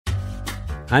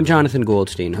I'm Jonathan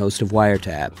Goldstein, host of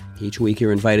Wiretap. Each week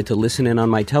you're invited to listen in on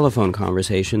my telephone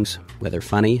conversations, whether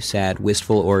funny, sad,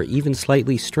 wistful, or even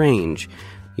slightly strange.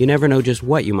 You never know just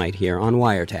what you might hear on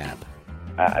Wiretap.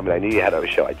 I knew you had a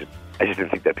show. I just didn't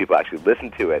think that people actually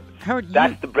listened to it.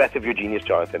 That's the breadth of your genius,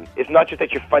 Jonathan. It's not just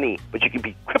that you're funny, but you can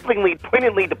be cripplingly,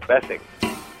 poignantly depressing.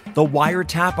 The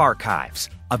Wiretap Archives,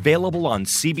 available on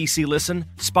CBC Listen,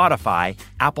 Spotify,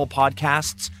 Apple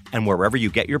Podcasts, and wherever you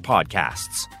get your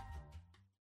podcasts.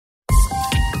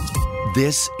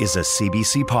 This is a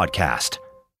CBC podcast.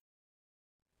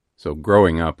 So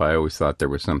growing up, I always thought there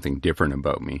was something different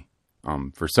about me.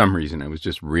 For some reason, I was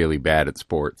just really bad at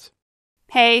sports.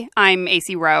 Hey, I'm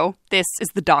AC Rowe. This is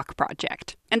The Doc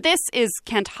Project. And this is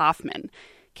Kent Hoffman.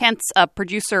 Kent's a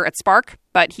producer at Spark,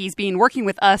 but he's been working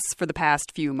with us for the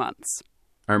past few months.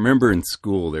 I remember in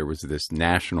school there was this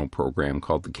national program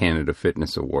called the Canada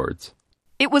Fitness Awards.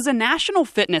 It was a national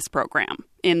fitness program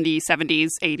in the 70s,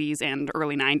 80s, and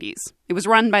early 90s. It was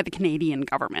run by the Canadian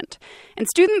government, and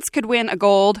students could win a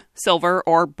gold, silver,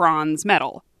 or bronze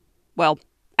medal. Well,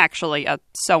 actually, a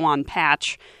sew-on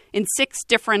patch in 6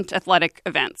 different athletic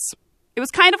events. It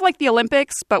was kind of like the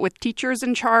Olympics, but with teachers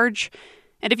in charge.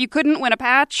 And if you couldn't win a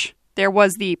patch, there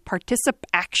was the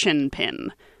particip-action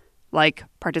pin, like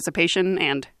participation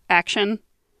and action.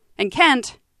 And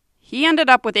Kent, he ended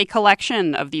up with a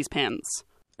collection of these pins.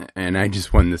 And I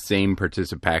just won the same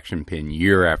participation pin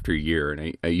year after year.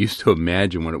 And I used to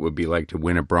imagine what it would be like to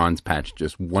win a bronze patch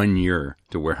just 1 year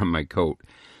to wear on my coat.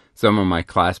 Some of my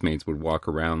classmates would walk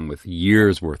around with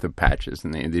years' worth of patches,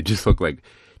 and they just look like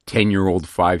 10-year-old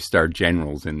 5-star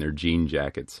generals in their jean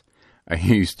jackets. I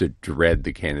used to dread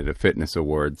the Canada Fitness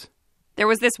Awards. There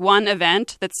was this one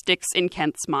event that sticks in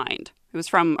Kent's mind. It was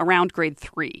from around grade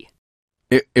 3.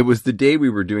 It was the day we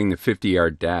were doing the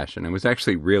 50-yard dash, and I was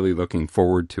actually really looking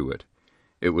forward to it.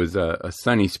 It was a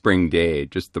sunny spring day,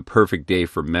 just the perfect day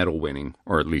for medal winning,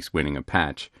 or at least winning a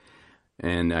patch.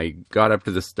 And I got up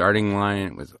to the starting line.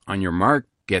 It was on your mark,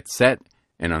 get set,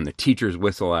 and on the teacher's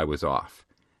whistle, I was off.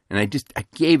 And I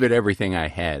gave it everything I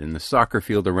had, and the soccer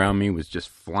field around me was just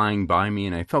flying by me,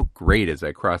 and I felt great as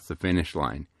I crossed the finish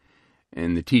line.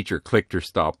 And the teacher clicked her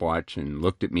stopwatch and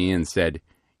looked at me and said,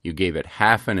 "You gave it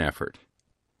half an effort."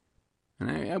 And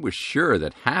I was sure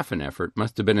that half an effort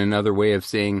must have been another way of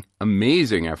saying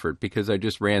amazing effort because I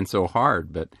just ran so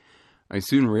hard, but I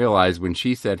soon realized when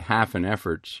she said half an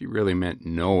effort, she really meant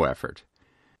no effort.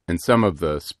 And some of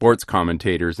the sports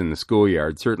commentators in the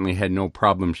schoolyard certainly had no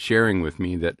problem sharing with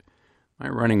me that my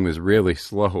running was really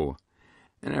slow.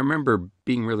 And I remember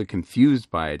being really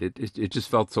confused by it. It just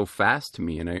felt so fast to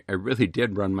me, and I really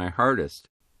did run my hardest.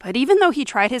 But even though he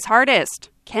tried his hardest,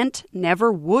 Kent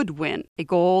never would win a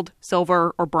gold,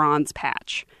 silver, or bronze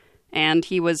patch. And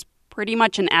he was pretty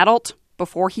much an adult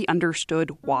before he understood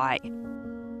why.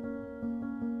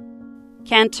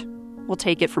 Kent will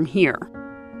take it from here.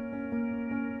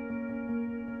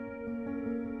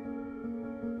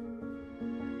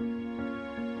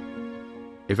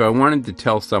 If I wanted to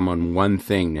tell someone one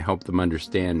thing to help them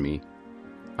understand me,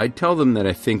 I'd tell them that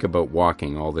I think about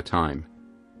walking all the time.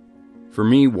 For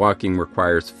me, walking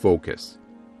requires focus,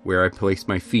 where I place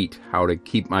my feet, how to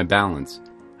keep my balance,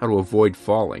 how to avoid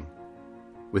falling.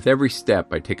 With every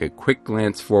step, I take a quick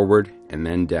glance forward and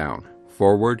then down,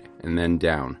 forward and then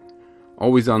down,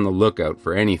 always on the lookout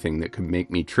for anything that could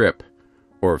make me trip,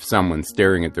 or if someone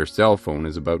staring at their cell phone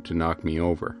is about to knock me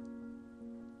over.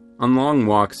 On long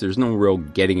walks, there's no real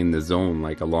getting in the zone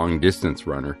like a long-distance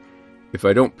runner. If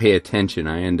I don't pay attention,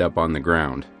 I end up on the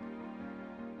ground.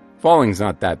 Falling's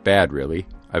not that bad, really.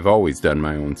 I've always done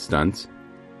my own stunts.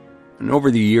 And over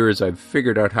the years, I've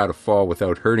figured out how to fall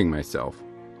without hurting myself.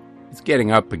 It's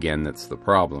getting up again that's the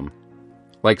problem.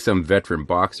 Like some veteran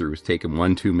boxer who's taken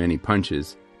one too many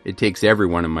punches, it takes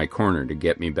everyone in my corner to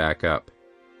get me back up.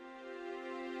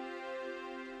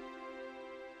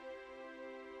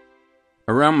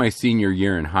 Around my senior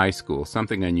year in high school,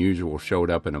 something unusual showed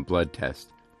up in a blood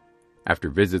test. After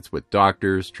visits with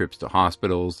doctors, trips to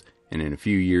hospitals, and in a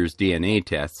few years DNA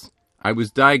tests, I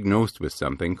was diagnosed with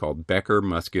something called Becker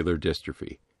muscular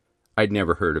dystrophy. I'd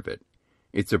never heard of it.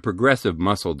 It's a progressive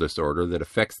muscle disorder that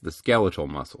affects the skeletal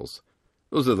muscles.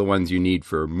 Those are the ones you need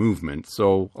for movement,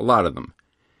 so a lot of them.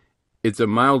 It's a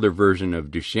milder version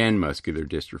of Duchenne muscular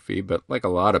dystrophy, but like a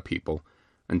lot of people,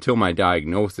 until my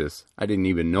diagnosis, I didn't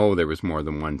even know there was more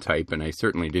than one type, and I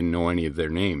certainly didn't know any of their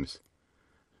names.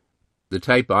 The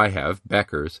type I have,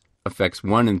 Becker's, affects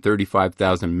 1 in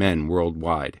 35,000 men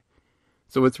worldwide.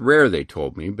 So it's rare, they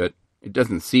told me, but it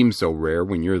doesn't seem so rare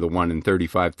when you're the 1 in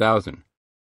 35,000.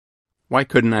 Why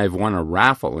couldn't I have won a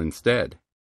raffle instead?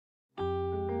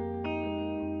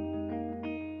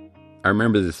 I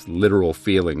remember this literal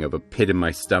feeling of a pit in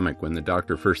my stomach when the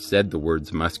doctor first said the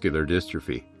words muscular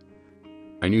dystrophy.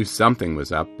 I knew something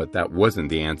was up, but that wasn't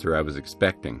the answer I was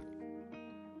expecting.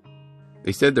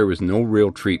 They said there was no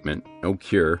real treatment, no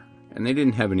cure, and they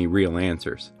didn't have any real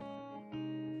answers.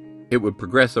 It would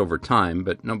progress over time,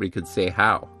 but nobody could say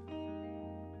how.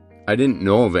 I didn't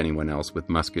know of anyone else with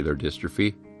muscular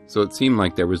dystrophy, so it seemed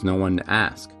like there was no one to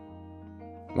ask.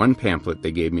 One pamphlet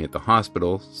they gave me at the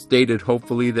hospital stated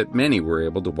hopefully that many were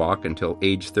able to walk until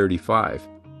age 35.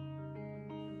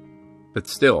 But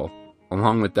still,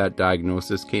 along with that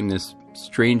diagnosis came this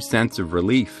strange sense of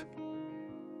relief.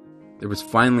 There was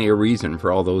finally a reason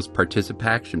for all those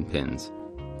participation pins.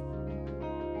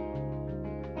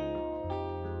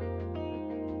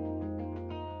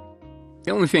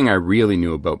 The only thing I really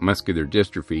knew about muscular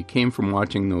dystrophy came from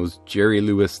watching those Jerry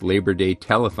Lewis Labor Day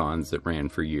telethons that ran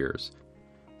for years.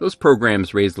 Those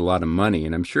programs raised a lot of money,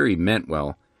 and I'm sure he meant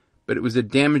well, but it was a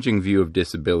damaging view of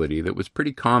disability that was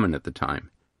pretty common at the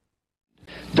time.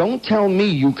 Don't tell me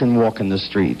you can walk in the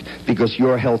street because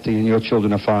you're healthy and your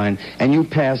children are fine, and you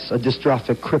pass a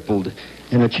dystrophic crippled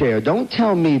in a chair. Don't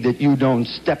tell me that you don't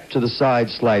step to the side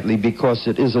slightly because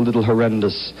it is a little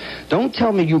horrendous. Don't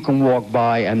tell me you can walk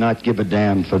by and not give a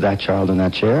damn for that child in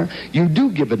that chair. You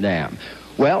do give a damn.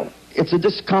 Well, it's a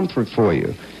discomfort for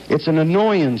you. It's an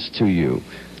annoyance to you.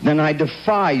 Then I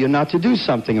defy you not to do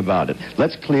something about it.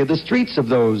 Let's clear the streets of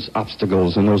those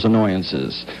obstacles and those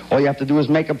annoyances. All you have to do is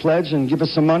make a pledge and give us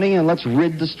some money, and let's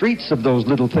rid the streets of those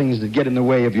little things that get in the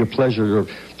way of your pleasure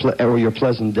or your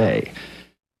pleasant day.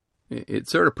 It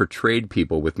sort of portrayed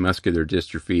people with muscular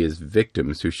dystrophy as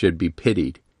victims who should be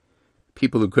pitied.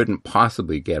 People who couldn't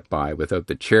possibly get by without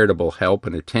the charitable help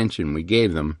and attention we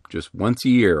gave them just once a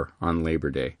year on Labor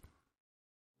Day.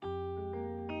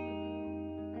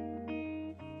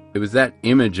 It was that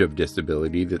image of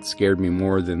disability that scared me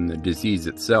more than the disease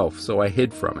itself, so I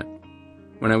hid from it.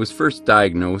 When I was first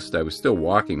diagnosed, I was still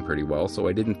walking pretty well, so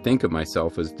I didn't think of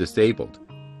myself as disabled.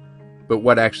 But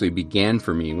what actually began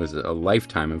for me was a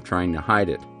lifetime of trying to hide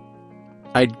it.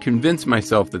 I'd convinced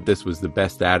myself that this was the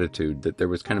best attitude, that there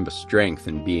was kind of a strength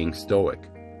in being stoic.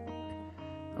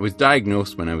 I was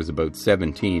diagnosed when I was about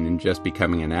 17 and just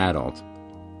becoming an adult.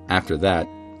 After that,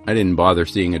 I didn't bother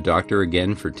seeing a doctor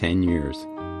again for 10 years.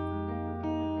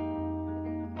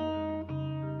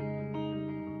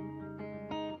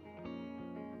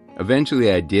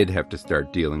 Eventually, I did have to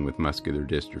start dealing with muscular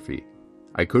dystrophy.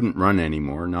 I couldn't run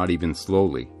anymore, not even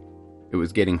slowly. It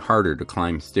was getting harder to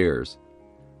climb stairs.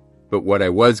 But what I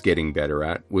was getting better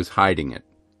at was hiding it.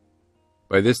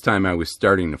 By this time, I was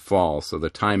starting to fall, so the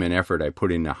time and effort I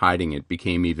put into hiding it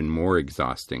became even more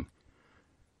exhausting.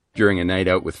 During a night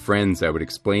out with friends, I would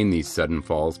explain these sudden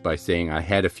falls by saying I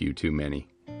had a few too many.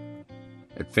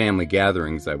 At family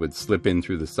gatherings, I would slip in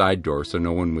through the side door so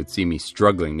no one would see me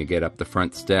struggling to get up the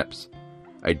front steps.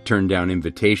 I'd turn down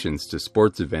invitations to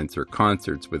sports events or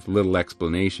concerts with little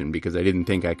explanation because I didn't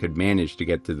think I could manage to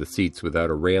get to the seats without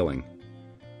a railing.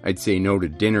 I'd say no to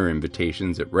dinner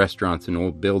invitations at restaurants in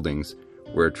old buildings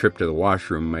where a trip to the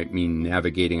washroom might mean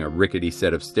navigating a rickety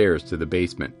set of stairs to the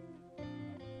basement.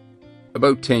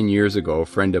 About 10 years ago, a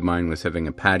friend of mine was having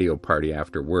a patio party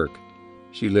after work.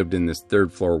 She lived in this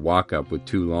third-floor walk-up with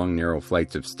 2 long, narrow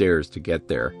flights of stairs to get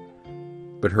there.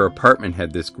 But her apartment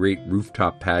had this great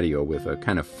rooftop patio with a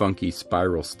kind of funky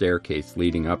spiral staircase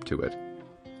leading up to it.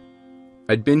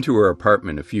 I'd been to her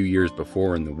apartment a few years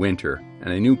before in the winter,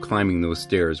 and I knew climbing those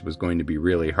stairs was going to be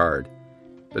really hard.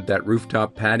 But that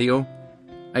rooftop patio?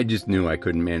 I just knew I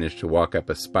couldn't manage to walk up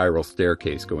a spiral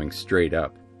staircase going straight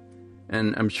up.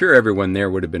 And I'm sure everyone there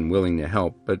would have been willing to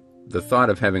help, but the thought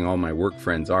of having all my work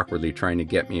friends awkwardly trying to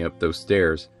get me up those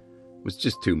stairs was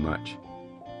just too much.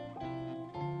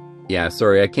 "Yeah,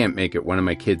 sorry, I can't make it. One of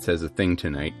my kids has a thing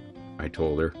tonight," I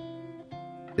told her.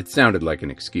 It sounded like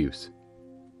an excuse.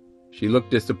 She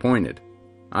looked disappointed.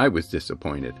 I was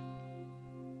disappointed.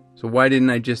 So why didn't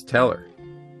I just tell her?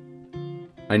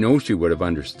 I know she would have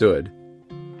understood,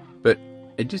 but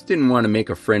I just didn't want to make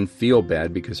a friend feel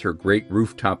bad because her great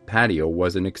rooftop patio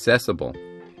wasn't accessible.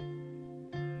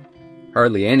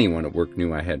 Hardly anyone at work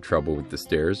knew I had trouble with the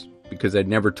stairs because I'd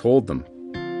never told them.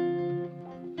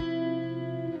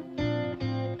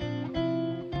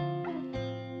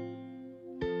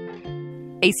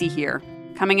 AC here.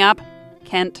 Coming up,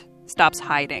 Kent stops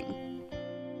hiding.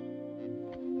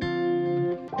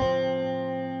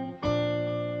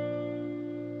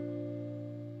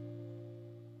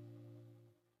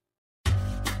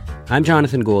 I'm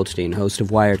Jonathan Goldstein, host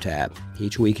of Wiretap.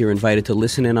 Each week you're invited to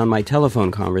listen in on my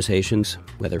telephone conversations,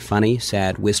 whether funny,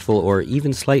 sad, wistful, or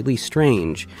even slightly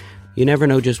strange. You never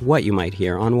know just what you might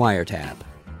hear on Wiretap.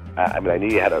 I knew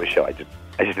you had a show. I just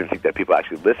didn't think that people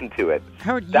actually listened to it.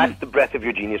 That's the breadth of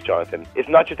your genius, Jonathan. It's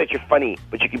not just that you're funny,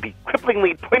 but you can be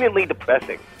cripplingly, poignantly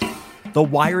depressing. The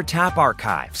Wiretap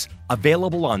Archives,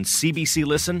 available on CBC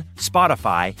Listen,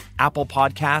 Spotify, Apple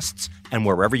Podcasts, and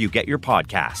wherever you get your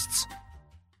podcasts.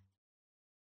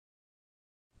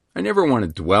 I never want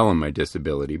to dwell on my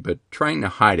disability, but trying to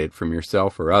hide it from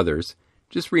yourself or others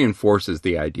just reinforces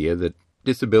the idea that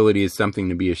disability is something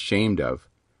to be ashamed of.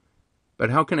 But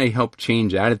how can I help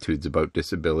change attitudes about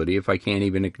disability if I can't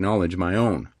even acknowledge my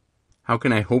own? How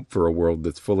can I hope for a world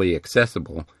that's fully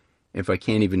accessible if I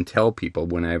can't even tell people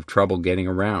when I have trouble getting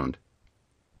around?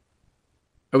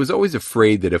 I was always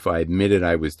afraid that if I admitted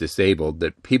I was disabled,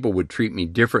 that people would treat me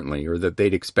differently or that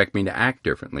they'd expect me to act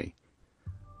differently.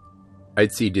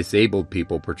 I'd see disabled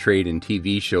people portrayed in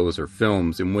TV shows or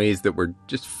films in ways that were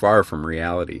just far from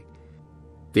reality.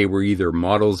 They were either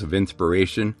models of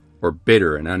inspiration or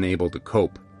bitter and unable to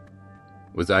cope.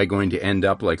 Was I going to end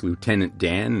up like Lieutenant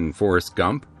Dan in Forrest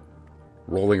Gump,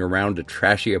 rolling around a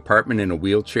trashy apartment in a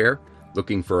wheelchair,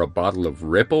 looking for a bottle of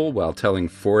Ripple while telling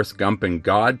Forrest Gump and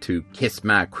God to kiss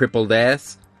my crippled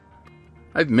ass?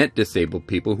 I've met disabled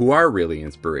people who are really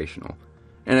inspirational,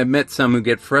 and I've met some who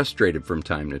get frustrated from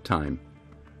time to time.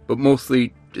 But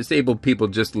mostly, disabled people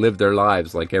just live their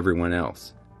lives like everyone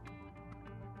else.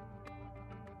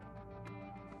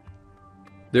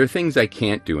 There are things I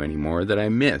can't do anymore that I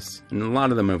miss, and a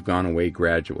lot of them have gone away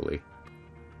gradually.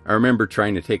 I remember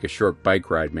trying to take a short bike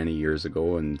ride many years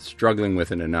ago and struggling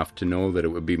with it enough to know that it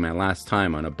would be my last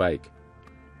time on a bike.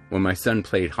 When my son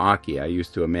played hockey, I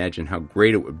used to imagine how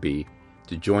great it would be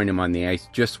to join him on the ice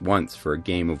just once for a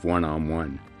game of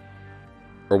one-on-one.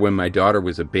 Or when my daughter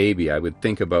was a baby, I would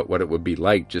think about what it would be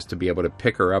like just to be able to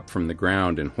pick her up from the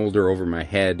ground and hold her over my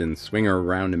head and swing her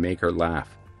around and make her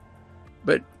laugh.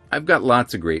 But I've got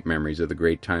lots of great memories of the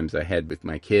great times I had with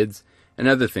my kids and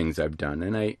other things I've done,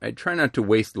 and I try not to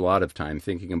waste a lot of time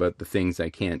thinking about the things I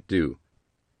can't do.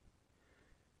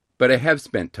 But I have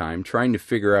spent time trying to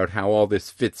figure out how all this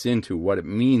fits into what it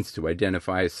means to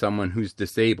identify as someone who's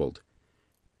disabled.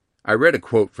 I read a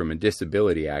quote from a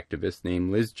disability activist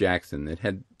named Liz Jackson that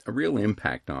had a real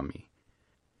impact on me.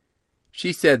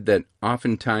 She said that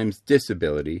oftentimes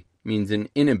disability means an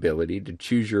inability to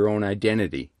choose your own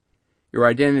identity. Your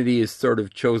identity is sort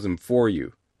of chosen for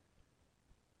you.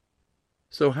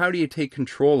 So how do you take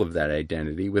control of that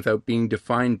identity without being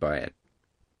defined by it?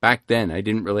 Back then, I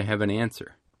didn't really have an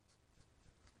answer.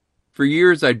 For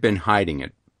years, I'd been hiding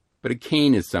it, but a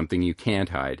cane is something you can't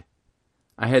hide.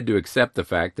 I had to accept the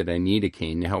fact that I need a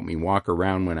cane to help me walk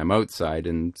around when I'm outside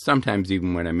and sometimes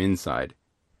even when I'm inside.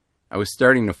 I was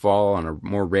starting to fall on a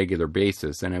more regular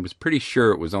basis, and I was pretty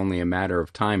sure it was only a matter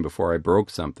of time before I broke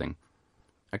something.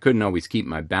 I couldn't always keep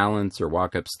my balance or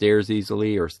walk upstairs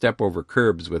easily or step over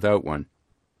curbs without one.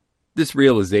 This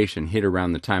realization hit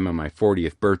around the time of my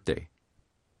 40th birthday.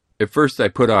 At first I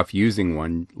put off using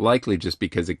one, likely just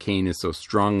because a cane is so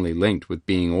strongly linked with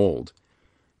being old.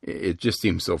 It just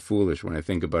seems so foolish when I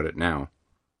think about it now.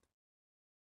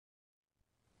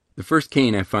 The first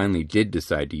cane I finally did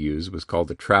decide to use was called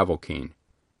a travel cane.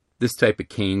 This type of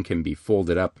cane can be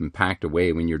folded up and packed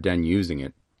away when you're done using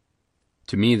it.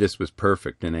 To me, this was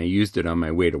perfect, and I used it on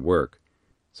my way to work.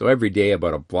 So every day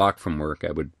about a block from work,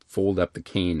 I would fold up the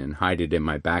cane and hide it in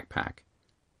my backpack.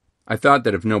 I thought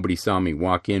that if nobody saw me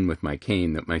walk in with my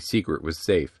cane, that my secret was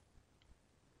safe.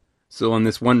 So on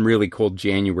this one really cold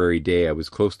January day, I was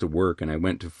close to work, and I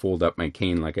went to fold up my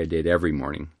cane like I did every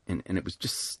morning, and it was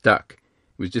just stuck.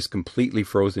 It was just completely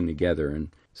frozen together,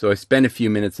 and so I spent a few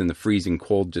minutes in the freezing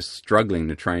cold just struggling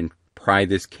to try and pry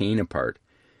this cane apart.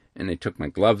 And I took my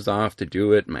gloves off to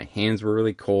do it, and my hands were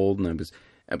really cold, and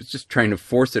I was just trying to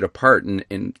force it apart, and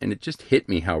it just hit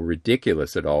me how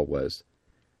ridiculous it all was.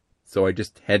 So I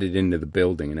just headed into the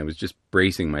building, and I was just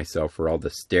bracing myself for all the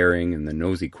staring and the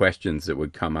nosy questions that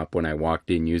would come up when I walked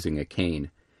in using a cane.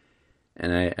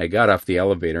 And I got off the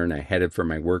elevator, and I headed for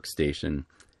my workstation,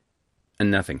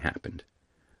 and nothing happened.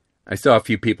 I saw a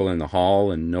few people in the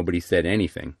hall, and nobody said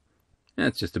anything.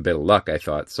 That's just a bit of luck, I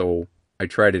thought, so I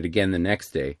tried it again the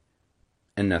next day,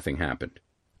 and nothing happened.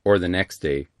 Or the next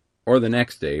day, or the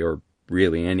next day, or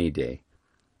really any day.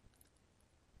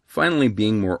 Finally,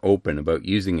 being more open about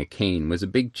using a cane was a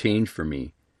big change for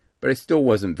me, but I still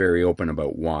wasn't very open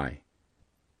about why.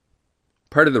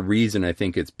 Part of the reason I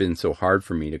think it's been so hard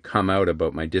for me to come out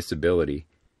about my disability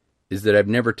is that I've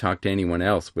never talked to anyone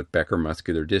else with Becker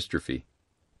muscular dystrophy.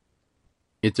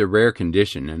 It's a rare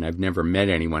condition, and I've never met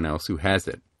anyone else who has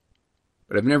it.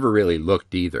 But I've never really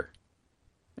looked either.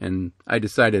 And I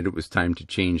decided it was time to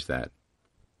change that.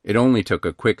 It only took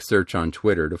a quick search on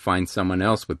Twitter to find someone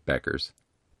else with Becker's.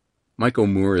 Michael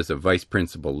Moore is a vice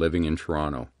principal living in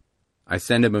Toronto. I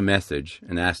sent him a message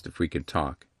and asked if we could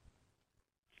talk.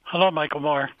 Hello, Michael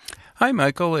Moore. Hi,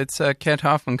 Michael. It's Kent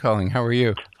Hoffman calling. How are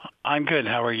you? I'm good.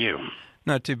 How are you?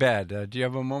 Not too bad. Do you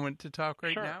have a moment to talk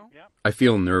right Sure. now? Yeah. I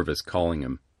feel nervous calling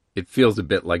him. It feels a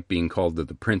bit like being called to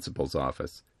the principal's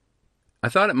office. I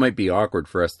thought it might be awkward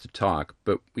for us to talk,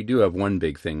 but we do have one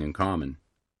big thing in common.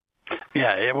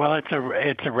 Yeah, well,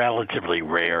 it's a relatively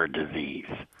rare disease,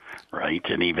 right?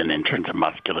 And even in terms of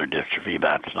muscular dystrophy,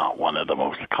 that's not one of the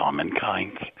most common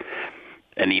kinds.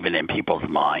 And even in people's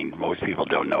mind, most people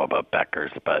don't know about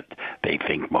Becker's, but they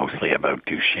think mostly about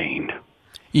Duchenne.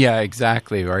 Yeah,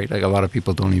 exactly, right? Like a lot of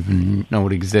people don't even know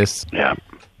it exists. Yeah.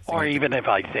 Or even if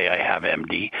I say I have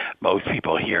MD, most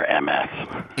people hear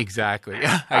MS. Exactly.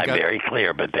 I'm very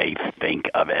clear, but they think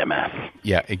of MS.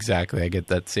 Yeah, exactly. I get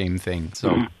that same thing.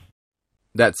 So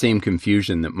that same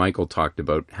confusion that Michael talked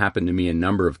about happened to me a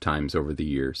number of times over the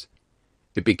years.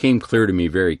 It became clear to me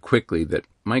very quickly that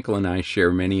Michael and I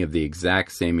share many of the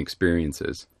exact same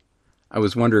experiences. I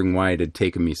was wondering why it had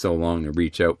taken me so long to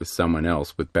reach out with someone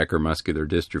else with Becker muscular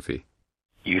dystrophy.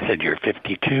 You said you're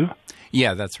 52?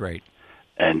 Yeah, that's right.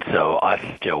 And so us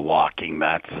still walking,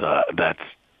 that's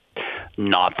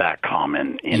not that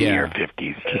common in your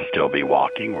 50s to still be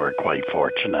walking. We're quite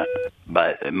fortunate.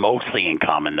 But mostly in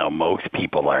common, though, most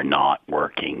people are not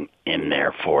working in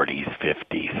their 40s,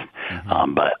 50s.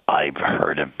 But I've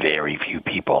heard of very few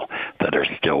people that are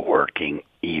still working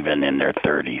even in their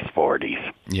 30s,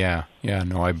 40s. Yeah,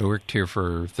 no, I've worked here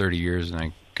for 30 years, and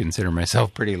I consider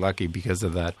myself pretty lucky because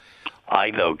of that.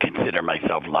 I, though, consider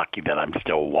myself lucky that I'm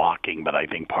still walking, but I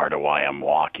think part of why I'm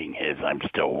walking is I'm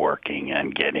still working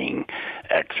and getting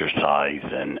exercise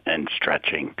and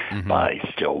stretching by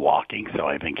still walking, so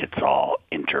I think it's all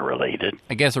interrelated.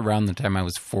 I guess around the time I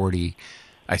was 40,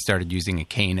 I started using a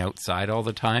cane outside all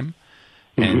the time,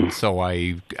 and so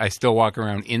I still walk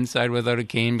around inside without a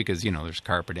cane because, you know, there's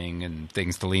carpeting and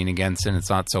things to lean against, and it's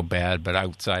not so bad, but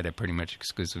outside I pretty much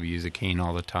exclusively use a cane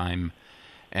all the time.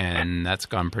 And that's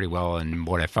gone pretty well. And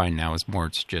what I find now is more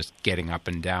it's just getting up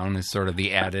and down is sort of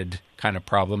the added kind of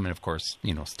problem. And, of course,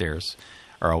 you know, stairs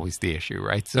are always the issue,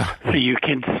 right? So you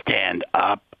can stand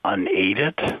up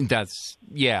unaided?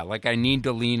 Yeah, like I need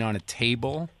to lean on a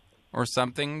table or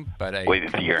something. But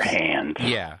with your hands?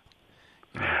 Yeah.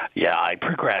 Yeah, I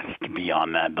progressed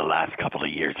beyond that the last couple of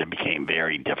years. It became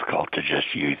very difficult to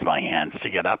just use my hands to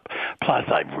get up. Plus,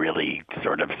 I've really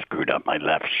sort of screwed up my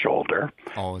left shoulder.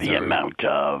 The amount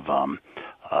of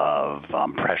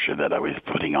pressure that I was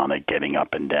putting on it getting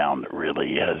up and down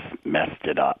really has messed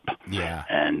it up. Yeah.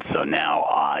 And so now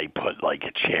I put like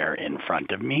a chair in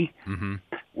front of me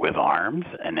with arms,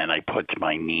 and then I put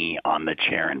my knee on the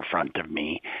chair in front of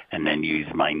me and then use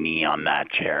my knee on that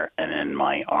chair and then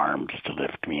my arms to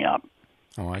lift me up.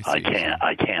 Oh, I see.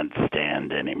 I can't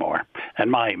stand anymore. And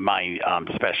my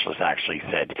specialist actually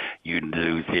said you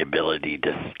lose the ability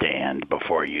to stand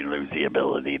before you lose the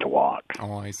ability to walk.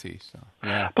 Oh, I see. So,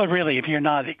 yeah. But really, if you're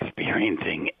not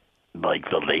experiencing like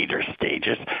the later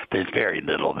stages, there's very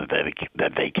little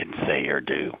that they can say or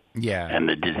do. Yeah. And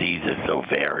the disease is so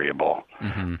variable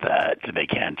that they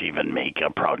can't even make a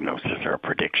prognosis or a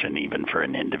prediction even for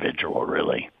an individual,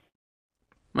 really.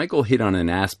 Michael hit on an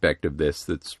aspect of this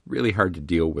that's really hard to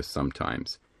deal with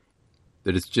sometimes,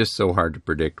 that it's just so hard to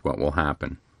predict what will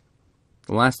happen.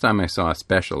 The last time I saw a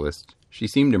specialist, she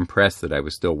seemed impressed that I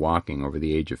was still walking over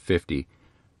the age of 50,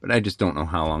 but I just don't know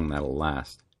how long that'll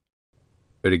last.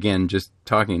 But again, just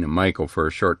talking to Michael for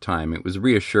a short time, it was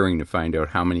reassuring to find out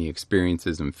how many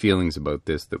experiences and feelings about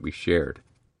this that we shared.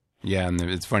 Yeah, and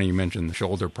it's funny you mentioned the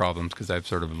shoulder problems, because I've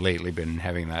sort of lately been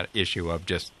having that issue of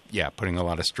just, putting a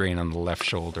lot of strain on the left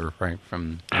shoulder, right,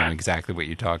 from exactly what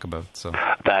you talk about. So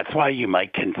that's why you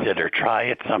might consider, try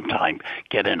it sometime,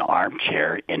 get an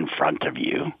armchair in front of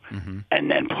you, and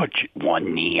then put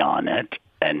one knee on it,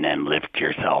 and then lift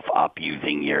yourself up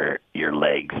using your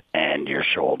legs and your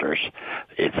shoulders.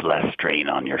 It's less strain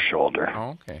on your shoulder.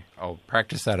 Oh, okay. I'll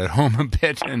practice that at home a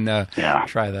bit and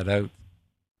try that out.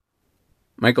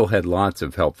 Michael had lots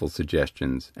of helpful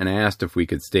suggestions, and I asked if we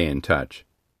could stay in touch.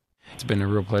 It's been a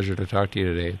real pleasure to talk to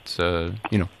you today.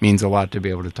 It's, means a lot to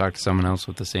be able to talk to someone else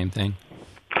with the same thing.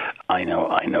 I know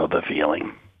the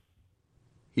feeling.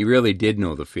 He really did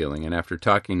know the feeling, and after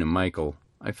talking to Michael,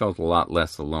 I felt a lot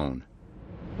less alone.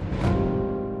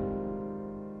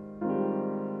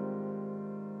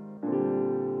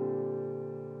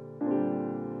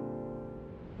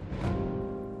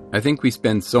 I think we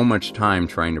spend so much time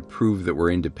trying to prove that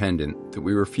we're independent that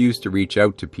we refuse to reach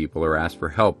out to people or ask for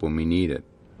help when we need it.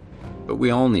 But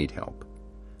we all need help.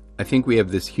 I think we have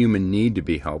this human need to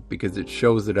be helped because it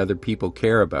shows that other people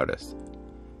care about us.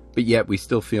 But yet we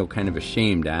still feel kind of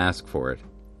ashamed to ask for it.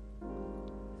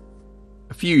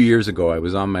 A few years ago, I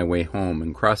was on my way home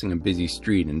and crossing a busy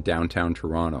street in downtown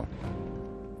Toronto.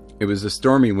 It was a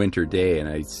stormy winter day and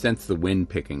I sensed the wind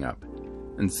picking up.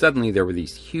 And suddenly there were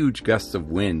these huge gusts of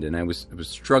wind and I was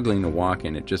struggling to walk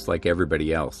in it just like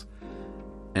everybody else.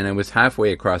 And I was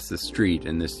halfway across the street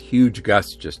and this huge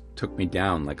gust just took me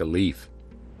down like a leaf.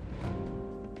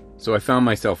 So I found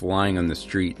myself lying on the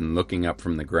street and looking up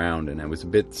from the ground, and I was a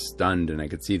bit stunned and I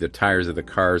could see the tires of the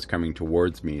cars coming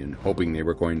towards me and hoping they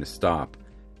were going to stop.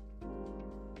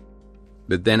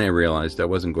 But then I realized I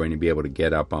wasn't going to be able to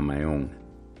get up on my own.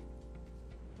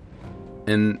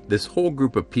 And this whole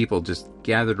group of people just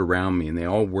gathered around me and they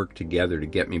all worked together to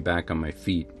get me back on my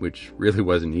feet, which really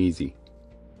wasn't easy.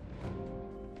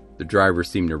 The driver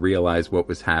seemed to realize what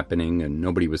was happening and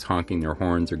nobody was honking their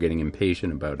horns or getting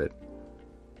impatient about it.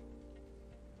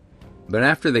 But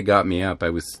after they got me up, I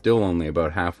was still only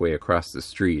about halfway across the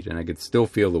street, and I could still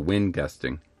feel the wind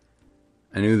gusting.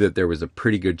 I knew that there was a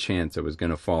pretty good chance I was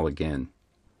going to fall again.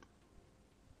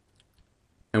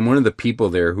 And one of the people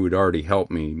there who had already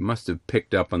helped me must have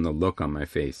picked up on the look on my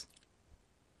face.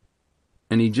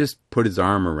 And he just put his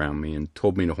arm around me and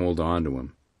told me to hold on to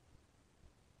him.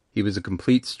 He was a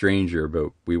complete stranger,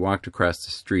 but we walked across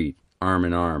the street, arm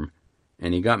in arm,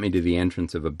 and he got me to the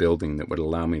entrance of a building that would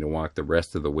allow me to walk the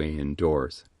rest of the way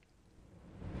indoors.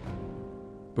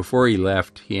 Before he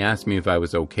left, he asked me if I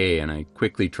was okay, and I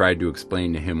quickly tried to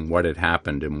explain to him what had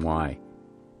happened and why.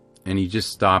 And he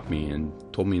just stopped me and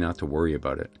told me not to worry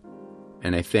about it.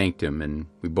 And I thanked him, and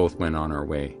we both went on our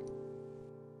way.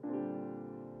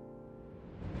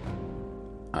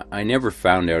 I never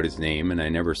found out his name, and I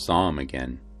never saw him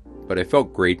again, but I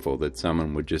felt grateful that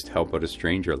someone would just help out a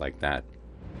stranger like that.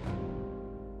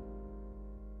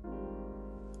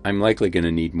 I'm likely going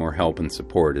to need more help and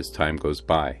support as time goes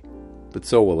by, but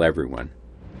so will everyone.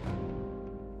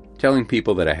 Telling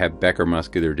people that I have Becker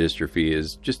muscular dystrophy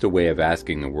is just a way of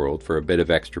asking the world for a bit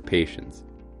of extra patience.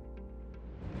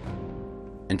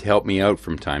 And to help me out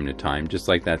from time to time, just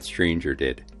like that stranger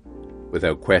did,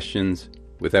 without questions,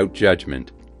 without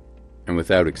judgment, and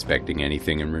without expecting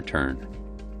anything in return.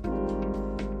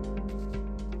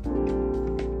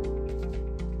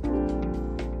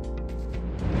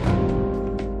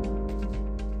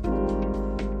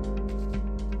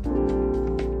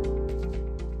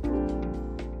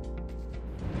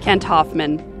 Kent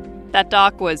Hoffman. That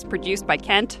doc was produced by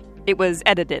Kent. It was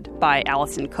edited by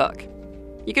Allison Cook.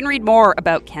 You can read more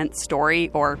about Kent's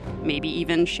story, or maybe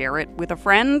even share it with a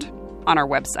friend, on our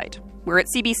website. We're at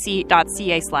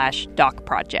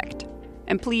cbc.ca/docproject.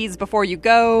 And please, before you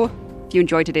go, if you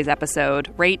enjoyed today's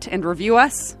episode, rate and review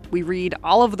us. We read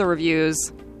all of the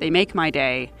reviews. They make my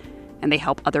day, and they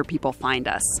help other people find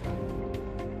us.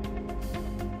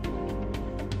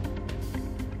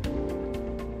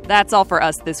 That's all for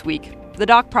us this week. The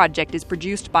Doc Project is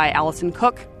produced by Allison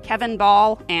Cook, Kevin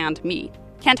Ball, and me.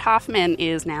 Kent Hoffman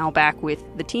is now back with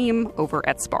the team over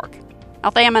at Spark.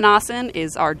 Althea Manasan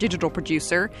is our digital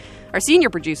producer. Our senior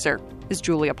producer is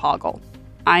Julia Poggle.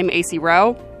 I'm AC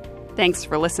Rowe. Thanks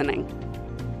for listening.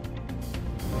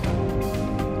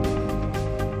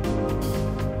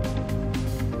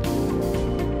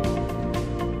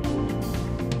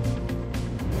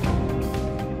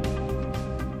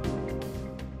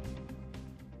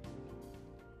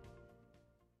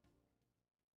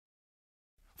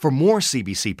 For more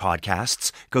CBC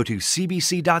podcasts, go to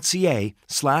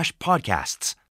cbc.ca/podcasts.